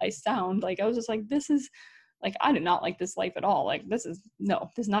whatever I sound, like, I was just like, this is, like, I did not like this life at all. Like, this is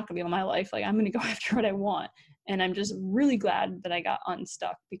not going to be my life. Like, I'm going to go after what I want. And I'm just really glad that I got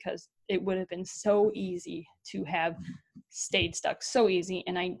unstuck, because it would have been so easy to have stayed stuck, so easy.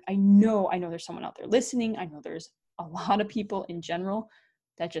 And I know there's someone out there listening. I know there's a lot of people in general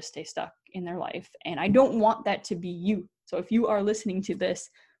that just stay stuck in their life. And I don't want that to be you. So if you are listening to this,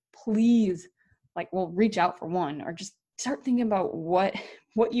 please, reach out for one, or just start thinking about what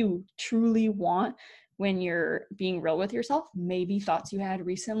what you truly want when you're being real with yourself. Maybe thoughts you had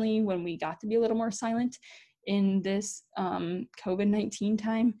recently when we got to be a little more silent in this COVID-19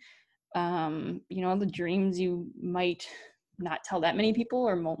 time. The dreams you might not tell that many people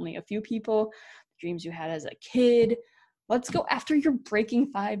or only a few people, dreams you had as a kid. Let's go after your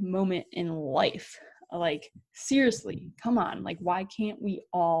breaking 5 moment in life. Like, seriously, come on. Like, why can't we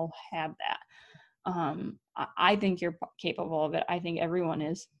all have that? I think you're capable of it. I think everyone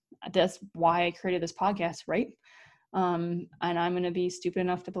is. That's why I created this podcast, right? And I'm going to be stupid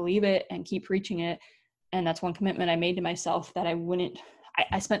enough to believe it and keep preaching it. And that's one commitment I made to myself, that I wouldn't.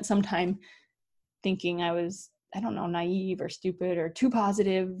 I spent some time thinking I was, naive or stupid or too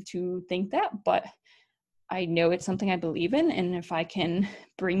positive to think that, but I know it's something I believe in. And if I can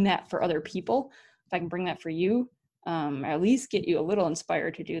bring that for other people, if I can bring that for you, or at least get you a little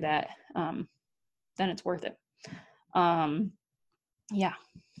inspired to do that, then it's worth it. Yeah.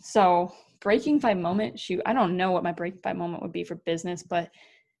 So breaking 5 moment, shoot, I don't know what my breaking 5 moment would be for business, but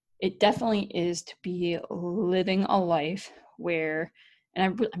it definitely is to be living a life where,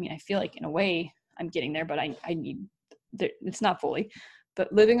 and I feel like in a way I'm getting there, but I need, it's not fully,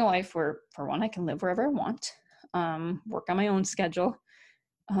 but living a life where, for one, I can live wherever I want, work on my own schedule,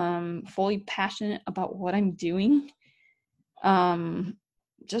 fully passionate about what I'm doing,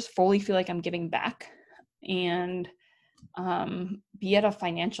 just fully feel like I'm giving back, and be at a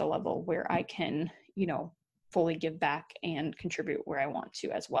financial level where I can, fully give back and contribute where I want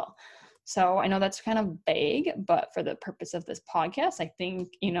to as well. So I know that's kind of vague, but for the purpose of this podcast, I think,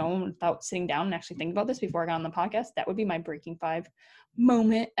 without sitting down and actually thinking about this before I got on the podcast, that would be my breaking 5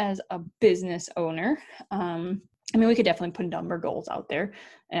 moment as a business owner. We could definitely put number goals out there,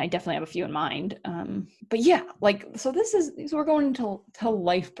 and I definitely have a few in mind. But yeah, so we're going into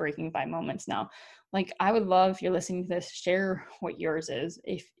life breaking 5 moments now. Like, I would love, if you're listening to this, share what yours is.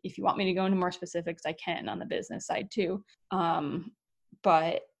 If you want me to go into more specifics, I can on the business side too.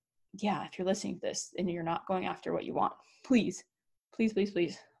 But yeah, if you're listening to this and you're not going after what you want, please,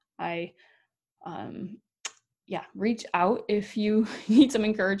 reach out if you need some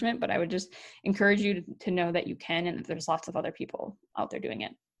encouragement, but I would just encourage you to know that you can, and that there's lots of other people out there doing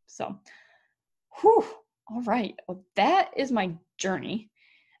it. So, all right. Well, that is my journey.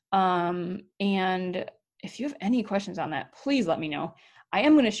 And if you have any questions on that, please let me know. I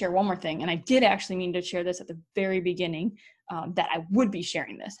am going to share one more thing, and I did actually mean to share this at the very beginning, that I would be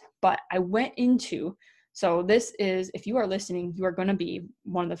sharing this, but I went into, so this is, if you are listening, you are going to be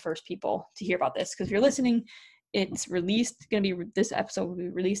one of the first people to hear about this, because if you're listening, it's this episode will be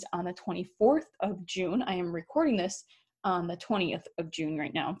released on the 24th of June. I am recording this on the 20th of June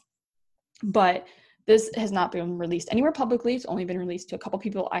right now, but this has not been released anywhere publicly. It's only been released to a couple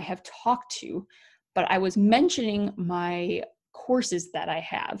people I have talked to, but I was mentioning my courses that I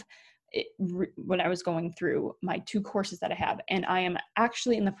have when I was going through my 2 courses that I have. And I am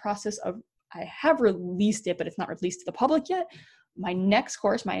actually in the process of, I have released it, but it's not released to the public yet. My next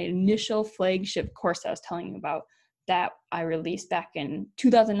course, my initial flagship course that I was telling you about, that I released back in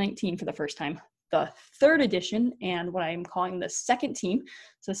 2019 for the first time, the 3rd edition, and what I'm calling the second team,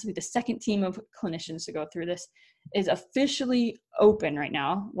 so this will be the second team of clinicians to go through this, is officially open right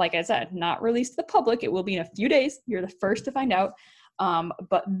now. Like I said, not released to the public. It will be in a few days. You're the first to find out.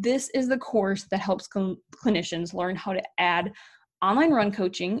 But this is the course that helps clinicians learn how to add online run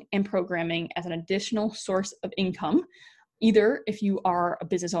coaching and programming as an additional source of income, either if you are a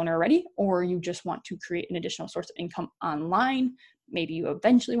business owner already, or you just want to create an additional source of income online. Maybe you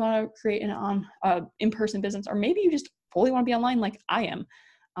eventually want to create an in-person business, or maybe you just fully want to be online like I am.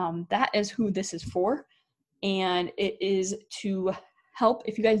 That is who this is for. And it is to help,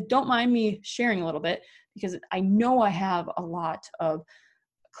 if you guys don't mind me sharing a little bit, because I know I have a lot of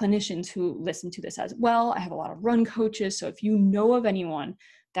clinicians who listen to this as well. I have a lot of run coaches. So if you know of anyone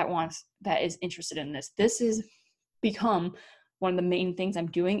that is interested in this, this has become one of the main things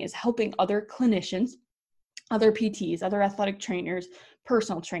I'm doing, is helping other clinicians, other PTs, other athletic trainers,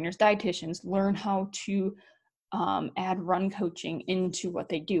 personal trainers, dietitians learn how to add run coaching into what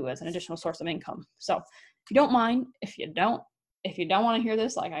they do as an additional source of income. So if you don't mind, if you don't want to hear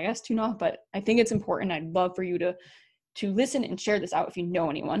this, I guess tune off, but I think it's important. I'd love for you to listen and share this out if you know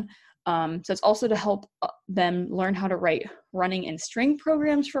anyone. So it's also to help them learn how to write running and strength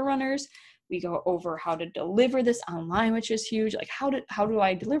programs for runners. We go over how to deliver this online, which is huge. Like, how do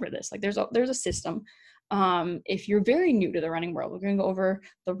I deliver this? Like, there's a system. If you're very new to the running world, we're going to go over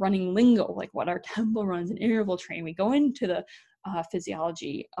the running lingo, like what are tempo runs and interval training. We go into the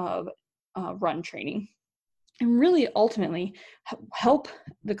physiology of run training, and really ultimately help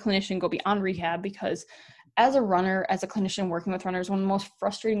the clinician go beyond rehab, because as a runner, as a clinician working with runners, one of the most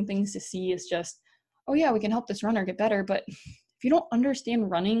frustrating things to see is just, oh yeah, we can help this runner get better. But if you don't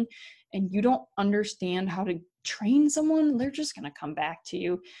understand running and you don't understand how to train someone, they're just going to come back to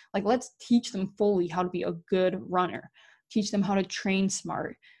you. Like, let's teach them fully how to be a good runner, teach them how to train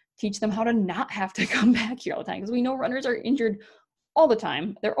smart, teach them how to not have to come back here all the time. Because we know runners are injured all the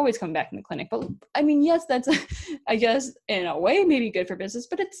time. They're always coming back in the clinic. But I mean, yes, that's, I guess, in a way, maybe good for business,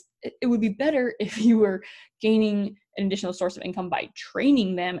 but it would be better if you were gaining an additional source of income by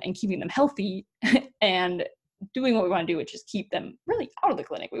training them and keeping them healthy and doing what we want to do, which is keep them really out of the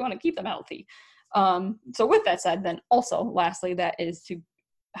clinic. We want to keep them healthy. So with that said, then also lastly, that is to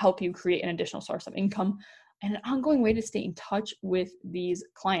help you create an additional source of income and an ongoing way to stay in touch with these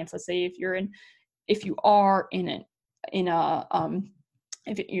clients. Let's say if you are in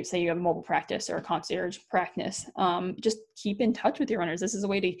if you say you have a mobile practice or a concierge practice, just keep in touch with your runners. This is a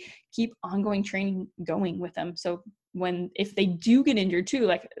way to keep ongoing training going with them. So if they do get injured too,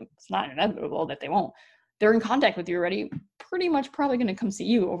 like it's not inevitable that they won't, they're in contact with you already, pretty much probably going to come see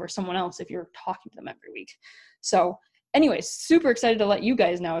you over someone else if you're talking to them every week. So anyways, super excited to let you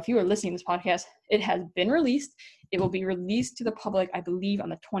guys know, if you are listening to this podcast, it has been released. It will be released to the public, I believe, on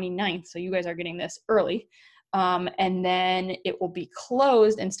the 29th. So you guys are getting this early. And then it will be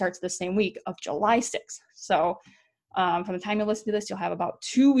closed and starts the same week of July 6th. So from the time you listen to this, you'll have about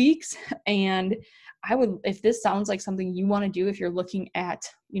 2 weeks. And if this sounds like something you want to do, if you're looking at,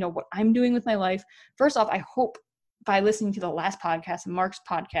 what I'm doing with my life, first off, I hope by listening to the last podcast and Mark's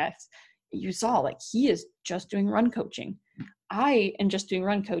podcast, you saw like he is just doing run coaching. I am just doing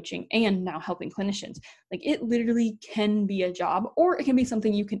run coaching and now helping clinicians. Like, it literally can be a job, or it can be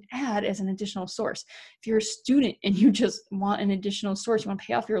something you can add as an additional source. If you're a student and you just want an additional source, you want to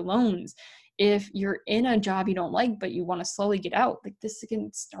pay off your loans. If you're in a job you don't like, but you want to slowly get out, like, this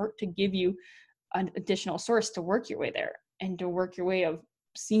can start to give you an additional source to work your way there and to work your way of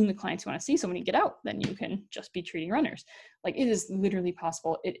seeing the clients you want to see. So when you get out, then you can just be treating runners. Like, it is literally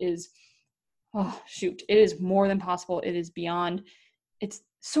possible. It is more than possible. It is beyond. It's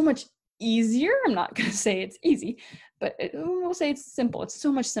so much easier. I'm not going to say it's easy, but we'll say it's simple. It's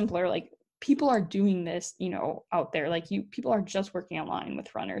so much simpler. Like, people are doing this, out there. Like, people are just working online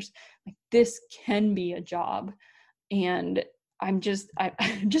with runners. Like, this can be a job. And I'm just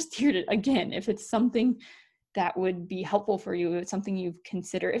here to, again, if it's something that would be helpful for you, if it's something you've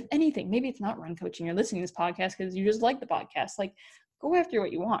considered, if anything, maybe it's not run coaching, you're listening to this podcast because you just like the podcast, like, go after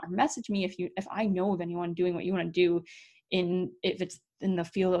what you want, or message me if I know of anyone doing what you want to do if it's in the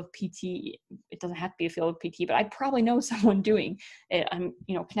field of PT. It doesn't have to be a field of PT, but I probably know someone doing it. I'm,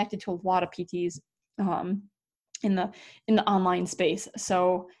 connected to a lot of PTs, in the online space.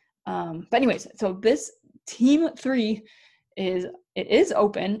 So, but anyways, so this team 3 is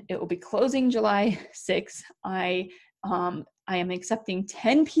open. It will be closing July 6th. I am accepting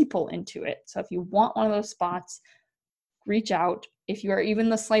 10 people into it. So if you want one of those spots, reach out. If you are even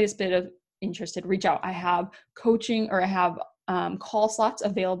the slightest bit of interested, reach out. I have coaching, or I have call slots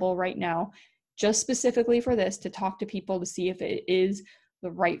available right now, just specifically for this, to talk to people to see if it is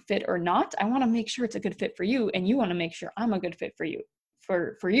the right fit or not. I want to make sure it's a good fit for you, and you want to make sure I'm a good fit for you.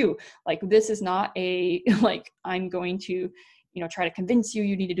 For you, like, this is not a like, I'm going to try to convince you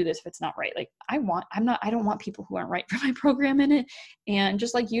need to do this if it's not right. Like, I don't want people who aren't right for my program in it. And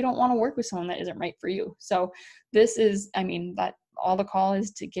just like you don't want to work with someone that isn't right for you. So this is, that all the call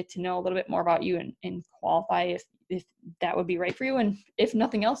is to get to know a little bit more about you and qualify if that would be right for you. And if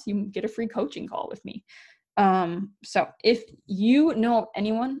nothing else, you get a free coaching call with me. So if you know of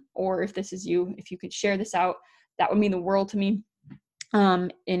anyone, or if this is you, if you could share this out, that would mean the world to me.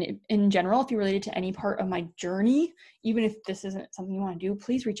 In general, if you're related to any part of my journey, even if this isn't something you want to do,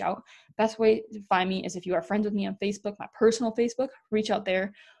 please reach out. Best way to find me is if you are friends with me on Facebook, my personal Facebook, reach out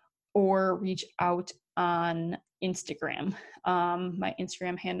there, or reach out on Instagram. My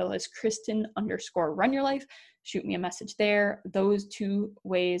Instagram handle is Kristen_runyourlife. Shoot me a message there. Those 2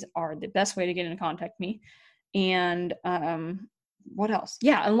 ways are the best way to get in contact with me. And, what else?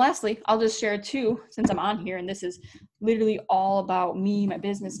 Yeah. And lastly, I'll just share too, since I'm on here, and this is literally all about me, my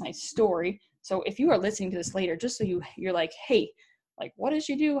business, my story. So if you are listening to this later, just so you're like, hey, like, what does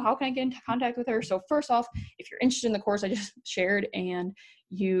she do? How can I get into contact with her? So first off, if you're interested in the course I just shared and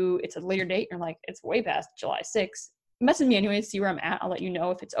it's a later date, you're like, it's way past July 6th, message me anyway, see where I'm at. I'll let you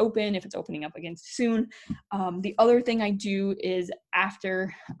know if it's open, if it's opening up again soon. The other thing I do is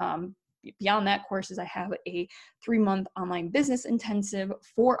after, beyond that courses, I have a 3-month online business intensive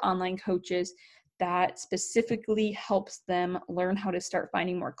for online coaches that specifically helps them learn how to start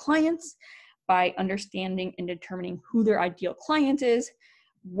finding more clients by understanding and determining who their ideal client is,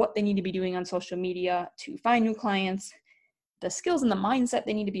 what they need to be doing on social media to find new clients, the skills and the mindset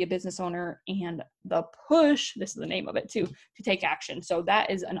they need to be a business owner, and the push, this is the name of it too, to take action. So that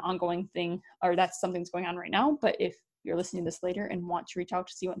is an ongoing thing, or that's something that's going on right now. But if you're listening to this later and want to reach out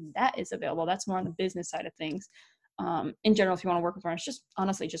to see when that is available, that's more on the business side of things. In general, if you want to work with runners, just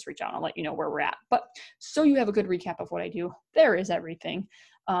honestly, just reach out and I'll let you know where we're at. But so you have a good recap of what I do, there is everything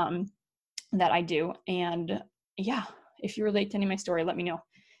that I do. And yeah, if you relate to any of my story, let me know.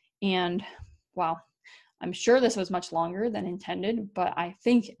 And wow, I'm sure this was much longer than intended, but I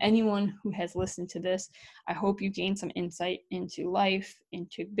think anyone who has listened to this, I hope you gain some insight into life,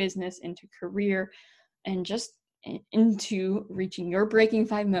 into business, into career, and just into reaching your breaking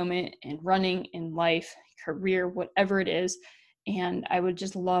 5 moment and running in life, career, whatever it is. And I would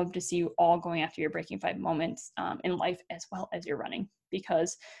just love to see you all going after your breaking 5 moments in life as well as your running,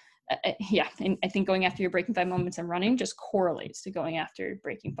 because and I think going after your breaking 5 moments and running just correlates to going after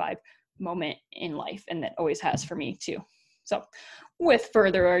breaking 5 moment in life, and that always has for me too. So with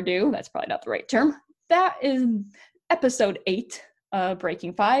further ado, that's probably not the right term, that is episode 8 of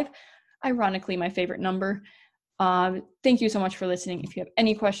Breaking 5, ironically my favorite number. Thank you so much for listening. If you have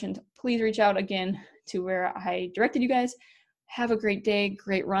any questions, please reach out again to where I directed you guys. Have a great day,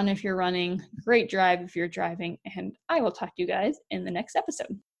 great run if you're running, great drive if you're driving, and I will talk to you guys in the next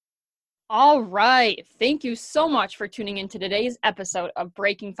episode. All right. Thank you so much for tuning into today's episode of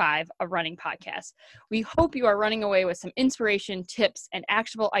Breaking 5, a running podcast. We hope you are running away with some inspiration, tips, and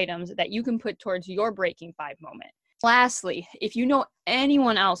actionable items that you can put towards your Breaking 5 moment. Lastly, if you know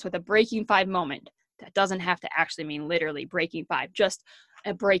anyone else with a Breaking 5 moment, that doesn't have to actually mean literally Breaking 5, just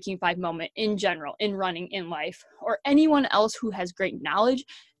a Breaking 5 moment in general, in running, in life, or anyone else who has great knowledge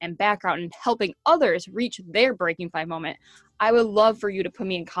and background in helping others reach their Breaking 5 moment, I would love for you to put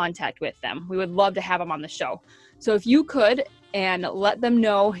me in contact with them. We would love to have them on the show. So if you could, and let them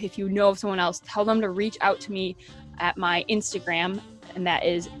know, if you know of someone else, tell them to reach out to me at my Instagram, and that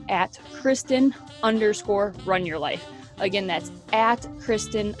is at Kristen_runyourlife. Again, that's at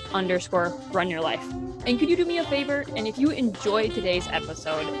Kristen_runyourlife. And could you do me a favor? And if you enjoyed today's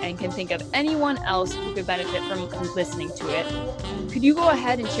episode and can think of anyone else who could benefit from listening to it, could you go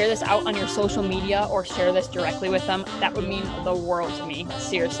ahead and share this out on your social media or share this directly with them? That would mean the world to me,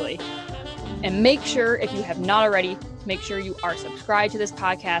 seriously. And make sure, if you have not already, make sure you are subscribed to this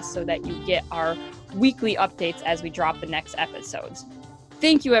podcast so that you get our weekly updates as we drop the next episodes.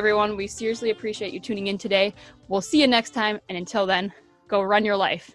 Thank you, everyone. We seriously appreciate you tuning in today. We'll see you next time. And until then, go run your life.